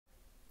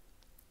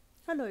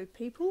Hello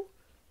people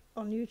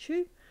on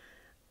YouTube.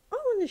 I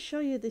want to show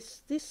you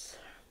this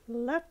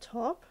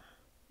laptop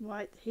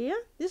right here.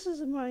 This is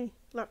my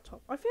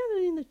laptop. I found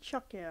it in the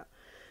checkout.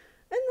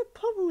 And the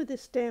problem with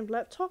this damn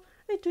laptop,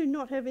 they do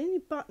not have any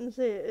buttons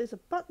there. There's a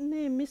button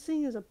there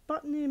missing, there's a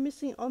button there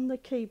missing on the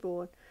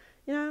keyboard.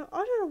 You know, I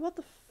don't know what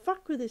the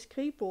fuck with this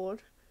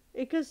keyboard,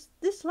 because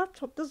this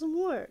laptop doesn't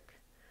work.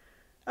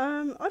 I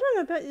don't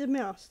know about the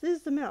mouse.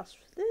 There's the mouse.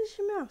 There's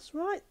your mouse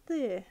right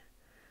there.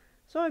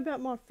 Sorry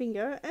about my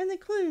finger. And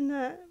including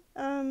that,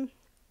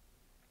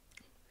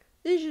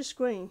 there's your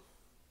screen.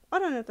 I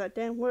don't know if that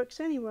damn works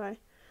anyway.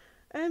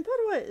 And by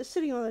the way, it's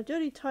sitting on a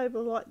dirty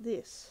table like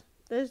this.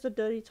 There's the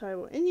dirty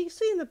table. And you can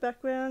see in the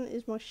background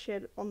is my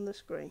shed on the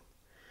screen.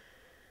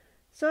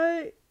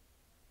 So,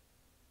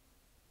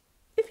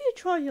 if you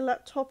try your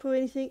laptop or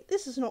anything,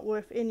 this is not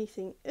worth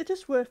anything. It's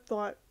just worth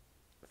like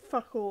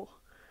fuck all.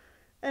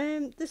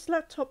 And this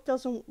laptop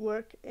doesn't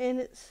work, and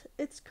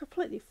it's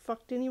completely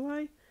fucked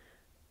anyway.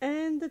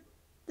 And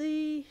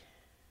the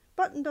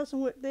button doesn't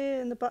work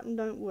there, and the button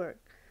don't work.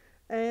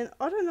 And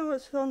I don't know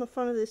what's on the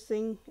front of this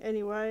thing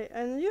anyway.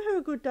 And you have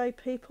a good day,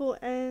 people,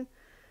 and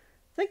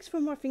thanks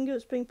for my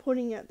fingers being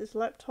pointing at this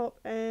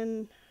laptop,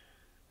 and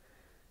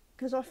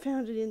because I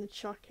found it in the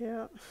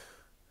checkout.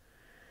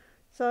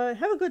 So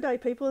have a good day,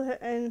 people,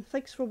 and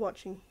thanks for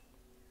watching.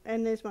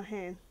 And there's my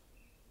hand.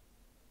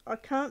 I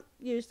can't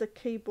use the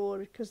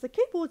keyboard because the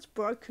keyboard's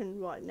broken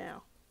right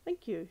now.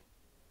 Thank you.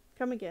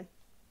 Come again.